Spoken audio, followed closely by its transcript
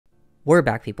We're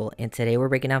back, people, and today we're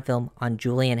breaking down film on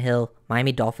Julian Hill,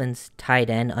 Miami Dolphins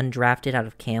tight end, undrafted out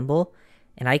of Campbell,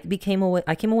 and I came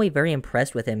away very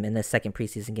impressed with him in the second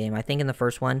preseason game. I think in the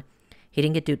first one, he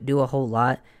didn't get to do a whole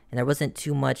lot, and there wasn't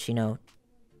too much,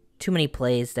 too many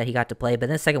plays that he got to play. But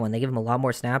in the second one, they give him a lot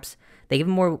more snaps. They give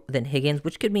him more than Higgins,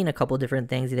 which could mean a couple different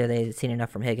things. Either they've seen enough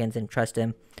from Higgins and trust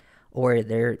him, or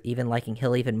they're even liking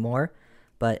Hill even more.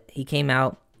 But he came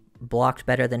out, blocked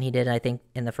better than he did, I think,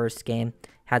 in the first game.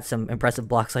 Had some impressive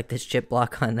blocks like this chip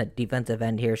block on the defensive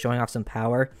end here, showing off some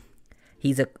power.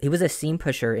 He was a seam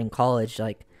pusher in college,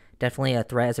 like definitely a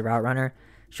threat as a route runner.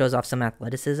 Shows off some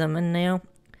athleticism, and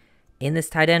in this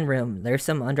tight end room, there's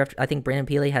some undrafted. I think Brandon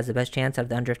Peely has the best chance out of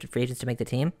the undrafted free agents to make the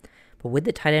team. But with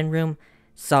the tight end room,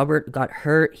 Saubert got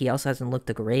hurt. He also hasn't looked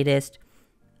the greatest.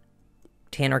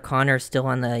 Tanner Connor still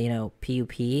on the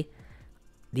PUP.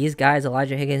 These guys,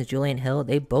 Elijah Higgins, Julian Hill,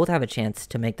 they both have a chance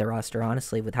to make the roster,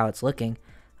 honestly, with how it's looking.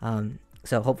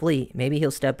 So hopefully, maybe he'll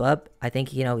step up. I think,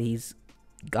 he's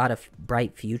got a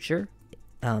bright future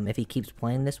if he keeps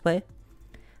playing this way.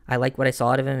 I like what I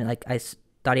saw out of him. Like, I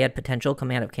thought he had potential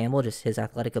coming out of Campbell, just his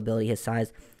athletic ability, his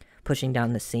size, pushing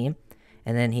down the seam.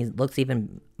 And then he looks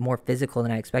even more physical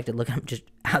than I expected. Look at him just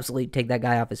absolutely take that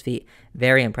guy off his feet.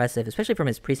 Very impressive, especially from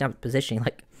his pre-snap positioning.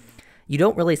 Like, you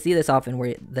don't really see this often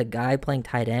where the guy playing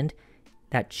tight end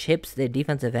that chips the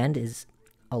defensive end is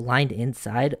aligned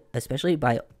inside, especially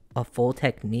by a full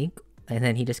technique, and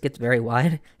then he just gets very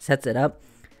wide, sets it up,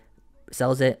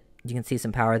 sells it. You can see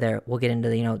some power there. We'll get into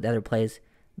the other plays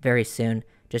very soon.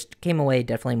 Just came away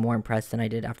definitely more impressed than I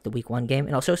did after the week 1 game,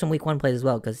 and I'll show some week 1 plays as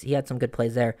well because he had some good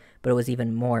plays there, but it was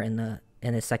even more in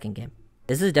the second game.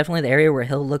 This is definitely the area where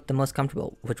Hill looked the most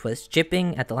comfortable, which was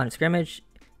chipping at the line of scrimmage,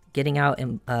 getting out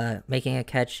and making a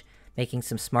catch, making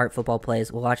some smart football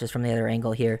plays. We'll watch this from the other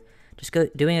angle here. Just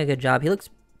doing a good job. He looks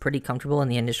pretty comfortable in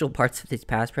the initial parts of these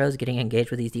pass pros, getting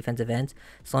engaged with these defensive ends,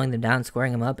 slowing them down,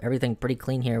 squaring them up. Everything pretty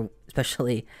clean here,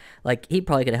 especially, like, he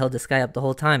probably could have held this guy up the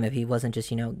whole time if he wasn't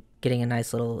just, getting a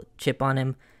nice little chip on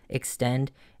him,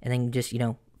 extend, and then just,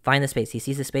 find the space. He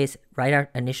sees the space right out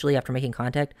initially after making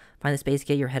contact. Find the space,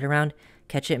 get your head around,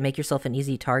 catch it, make yourself an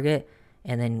easy target,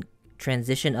 and then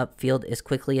transition upfield as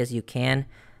quickly as you can.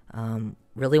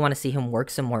 Really want to see him work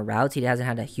some more routes. He hasn't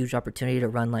had a huge opportunity to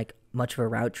run like much of a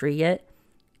route tree yet.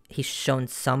 He's shown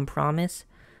some promise,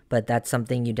 but that's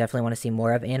something you definitely want to see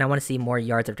more of. And I want to see more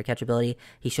yards after catch ability.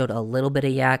 He showed a little bit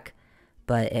of yak,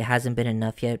 but it hasn't been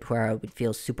enough yet where I would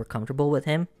feel super comfortable with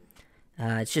him.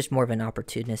 It's just more of an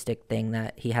opportunistic thing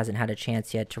that he hasn't had a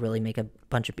chance yet to really make a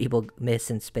bunch of people miss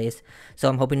in space. So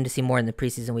I'm hoping to see more in the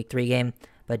preseason week 3 game,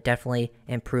 but definitely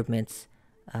improvements,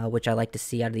 which I like to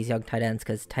see out of these young tight ends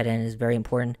because tight end is very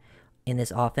important in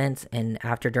this offense. And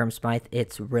after Durham Smythe,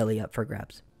 it's really up for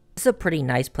grabs. This is a pretty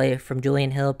nice play from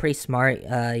Julian Hill. Pretty smart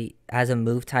as a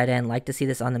move tight end. Like to see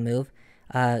this on the move.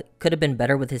 Could have been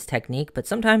better with his technique, but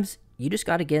sometimes you just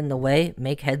got to get in the way,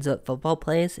 make heads-up football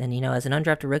plays. And, as an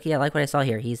undrafted rookie, I like what I saw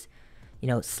here. He's,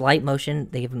 slight motion.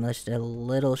 They give him just a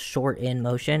little short in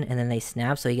motion, and then they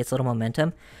snap, so he gets a little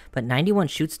momentum. But 91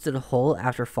 shoots to the hole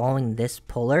after following this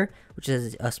puller, which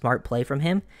is a smart play from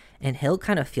him. And Hill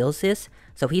kind of feels this,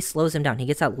 so he slows him down. He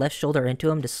gets that left shoulder into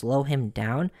him to slow him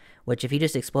down, which if he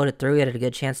just exploded through, he had a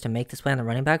good chance to make this play on the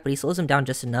running back. But he slows him down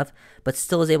just enough, but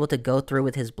still is able to go through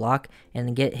with his block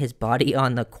and get his body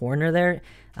on the corner there.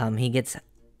 He gets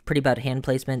pretty bad hand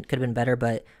placement, could have been better,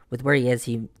 but with where he is,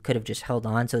 he could have just held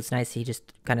on. So it's nice he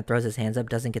just kind of throws his hands up,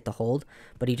 doesn't get the hold,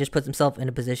 but he just puts himself in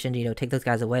a position to, take those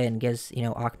guys away and gives,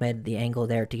 Ahmed the angle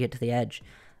there to get to the edge.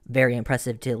 Very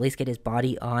impressive to at least get his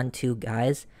body on 2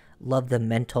 guys. Love the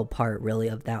mental part, really,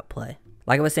 of that play.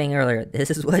 Like I was saying earlier,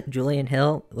 this is what Julian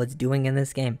Hill was doing in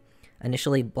this game.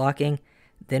 Initially blocking,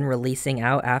 then releasing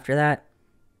out after that.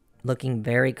 Looking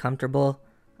very comfortable.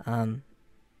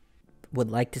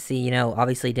 Would like to see,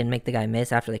 obviously didn't make the guy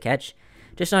miss after the catch.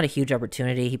 Just not a huge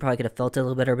opportunity. He probably could have felt it a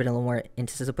little bit or been a little more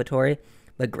anticipatory.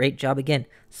 But great job again,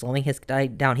 slowing his guy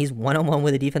down. He's one-on-one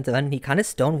with the defensive end, and he kind of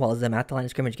stonewalls them at the line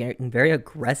of scrimmage, getting very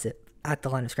aggressive at the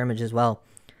line of scrimmage as well.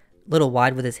 Little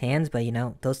wide with his hands, but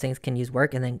those things can use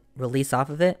work, and then release off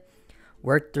of it.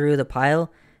 Work through the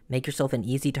pile. Make yourself an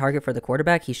easy target for the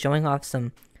quarterback. He's showing off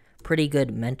some pretty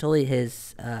good mentally.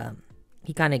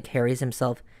 He kind of carries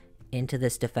himself into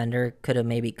this defender. Could have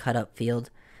maybe cut up field,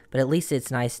 but at least it's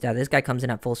nice that this guy comes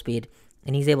in at full speed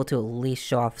and he's able to at least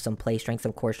show off some play strength,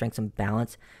 some core strength, some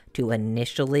balance to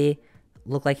initially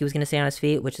look like he was going to stay on his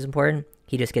feet, which is important.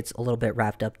 He just gets a little bit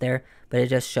wrapped up there, but it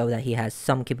just shows that he has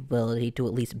some capability to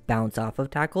at least bounce off of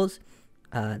tackles.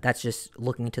 That's just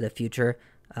looking to the future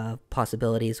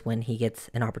possibilities when he gets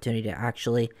an opportunity to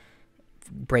actually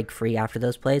break free after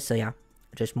those plays. So yeah,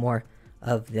 just more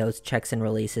of those checks and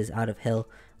releases out of Hill.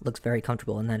 Looks very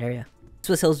comfortable in that area. This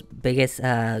was Hill's biggest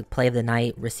play of the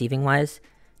night receiving wise.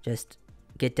 Just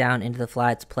get down into the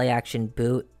flats, play action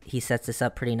boot. He sets this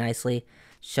up pretty nicely.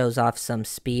 Shows off some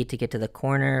speed to get to the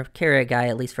corner, carry a guy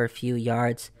at least for a few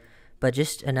yards. But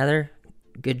just another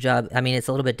good job. I mean, it's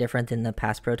a little bit different than the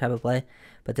pass pro type of play,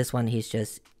 but this one he's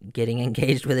just getting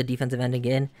engaged with a defensive end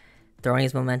again, throwing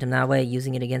his momentum that way,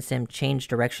 using it against him, change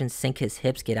direction, sink his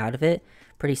hips, get out of it.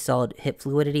 Pretty solid hip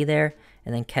fluidity there,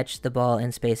 and then catch the ball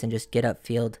in space and just get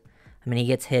upfield. I mean, he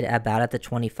gets hit about at the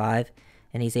 25,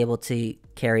 and he's able to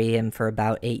carry him for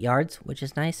about 8 yards, which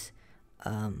is nice.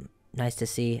 Nice to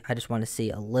see. I just want to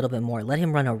see a little bit more. Let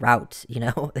him run a route, you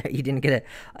know. He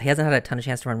hasn't had a ton of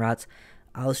chance to run routes.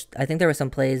 I think there were some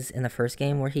plays in the first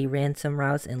game where he ran some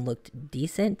routes and looked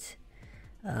decent,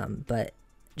 but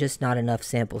just not enough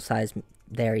sample size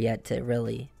there yet to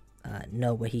really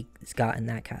know what he's got in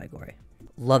that category.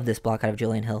 Love this block out of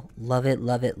Julian Hill. Love it,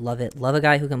 love it, love it. Love a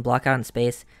guy who can block out in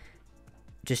space,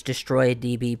 just destroy a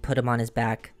DB, put him on his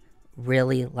back.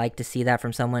 Really like to see that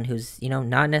from someone who's,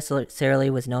 not necessarily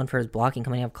was known for his blocking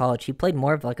coming out of college. He played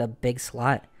more of like a big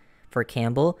slot for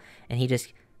Campbell, and he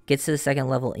just gets to the second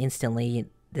level instantly.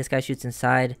 This guy shoots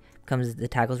inside, becomes the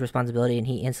tackle's responsibility, and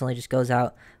he instantly just goes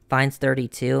out, finds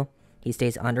 32. He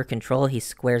stays under control. He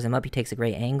squares him up. He takes a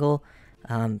great angle.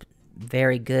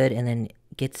 Very good, and then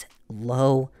gets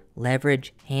low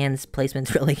leverage. Hands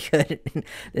placement's really good.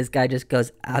 This guy just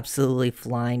goes absolutely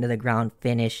flying to the ground.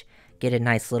 Finish. Get a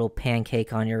nice little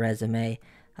pancake on your resume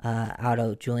out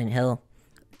of Julian Hill.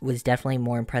 Was definitely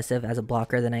more impressive as a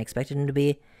blocker than I expected him to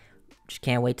be. Just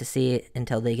can't wait to see it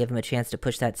until they give him a chance to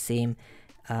push that seam.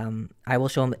 I will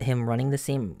show him running the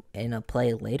seam in a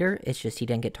play later. It's just he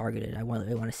didn't get targeted. I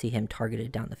really want to see him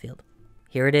targeted down the field.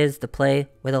 Here it is, the play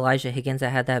with Elijah Higgins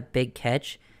that had that big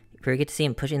catch. Here we get to see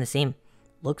him pushing the seam.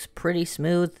 Looks pretty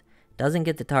smooth. Doesn't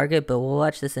get the target, but we'll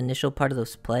watch this initial part of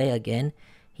this play again.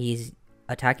 He's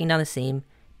attacking down the seam,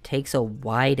 takes a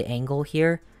wide angle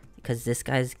here because this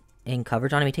guy's in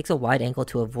coverage on him. He takes a wide angle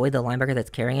to avoid the linebacker that's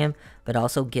carrying him, but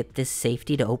also get this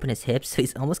safety to open his hips. So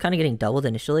he's almost kind of getting doubled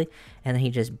initially, and then he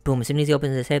just, boom, as soon as he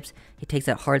opens his hips, he takes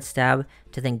that hard stab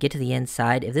to then get to the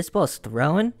inside. If this ball is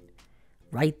thrown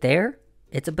right there,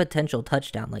 it's a potential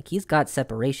touchdown. Like, he's got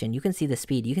separation. You can see the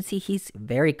speed. You can see he's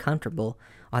very comfortable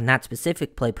on that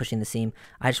specific play pushing the seam.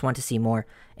 I just want to see more.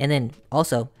 And then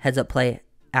also, heads up play.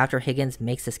 After Higgins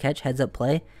makes this catch, heads up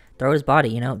play, throw his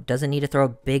body, doesn't need to throw a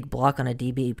big block on a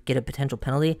DB, get a potential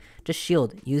penalty, just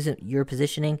shield, use your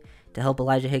positioning to help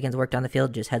Elijah Higgins work down the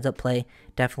field, just heads up play,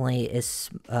 definitely is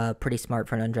pretty smart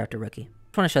for an undrafted rookie. I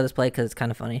just want to show this play because it's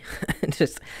kind of funny.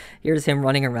 Just, here's him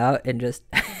running a route and just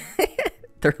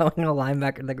throwing a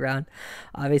linebacker to the ground.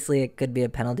 Obviously, it could be a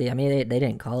penalty. I mean, they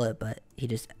didn't call it, but he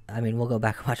just, I mean, we'll go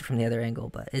back and watch it from the other angle,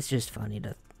 but it's just funny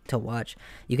to watch.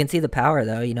 You can see the power,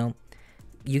 though,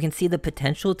 you can see the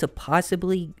potential to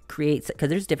possibly create, because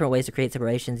there's different ways to create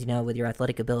separations, with your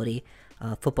athletic ability,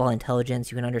 football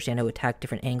intelligence. You can understand how to attack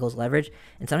different angles, leverage,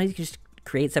 and sometimes you can just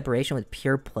create separation with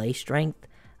pure play strength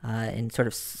and sort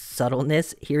of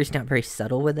subtleness. Here he's not very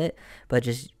subtle with it, but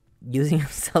just using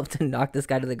himself to knock this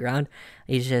guy to the ground.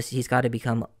 He's got to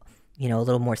become, a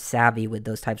little more savvy with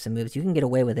those types of moves. You can get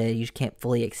away with it, you just can't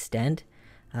fully extend.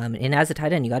 And as a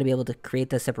tight end, you got to be able to create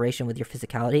the separation with your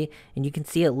physicality, and you can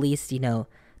see at least, the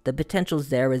potential's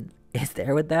there is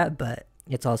there with that, but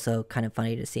it's also kind of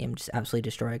funny to see him just absolutely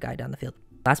destroy a guy down the field.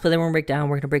 Last play that we're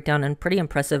going to break down a pretty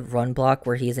impressive run block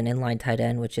where he's an inline tight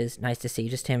end, which is nice to see.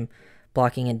 Just him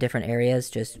blocking in different areas,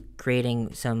 just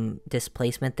creating some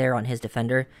displacement there on his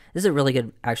defender. This is a really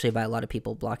good, actually, by a lot of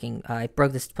people blocking. I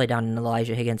broke this play down in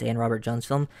Elijah Higgins and Robert Jones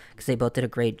film because they both did a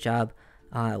great job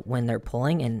when they're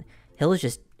pulling, and Hill is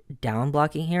just down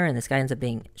blocking here, and this guy ends up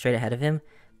being straight ahead of him,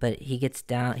 but he gets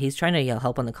down. He's trying to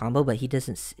help on the combo, but he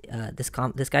doesn't. This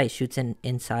guy shoots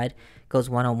inside, goes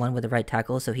one-on-one with the right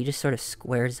tackle, so he just sort of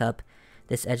squares up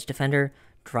this edge defender,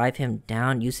 drive him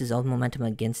down, use his own momentum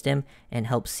against him, and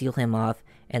help seal him off.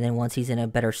 And then once he's in a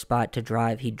better spot to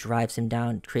drive, he drives him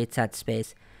down, creates that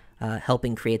space,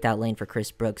 helping create that lane for Chris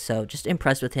Brooks. So just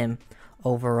impressed with him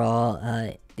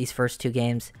overall these first 2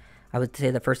 games. I would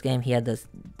say the first game he had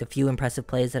the few impressive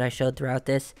plays that I showed throughout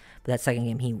this, but that second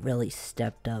game he really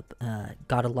stepped up,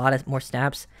 got a lot of more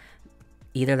snaps.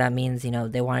 Either that means,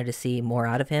 they wanted to see more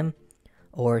out of him,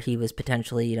 or he was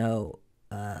potentially,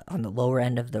 on the lower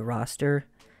end of the roster,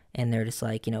 and they're just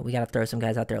like, we got to throw some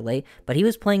guys out there late. But he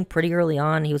was playing pretty early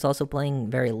on. He was also playing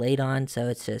very late on, so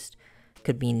it's just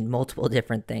could mean multiple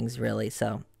different things, really.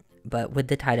 So, but with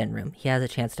the tight end room, he has a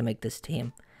chance to make this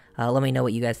team. Let me know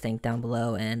what you guys think down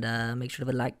below, and make sure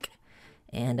to like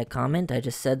and a comment. I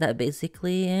just said that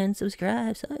basically, and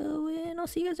subscribe. So, and I'll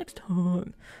see you guys next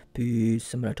time.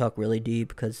 Peace. I'm gonna talk really deep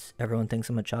because everyone thinks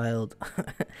I'm a child,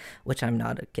 which I'm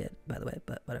not a kid, by the way,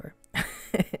 but whatever.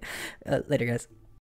 Later, guys.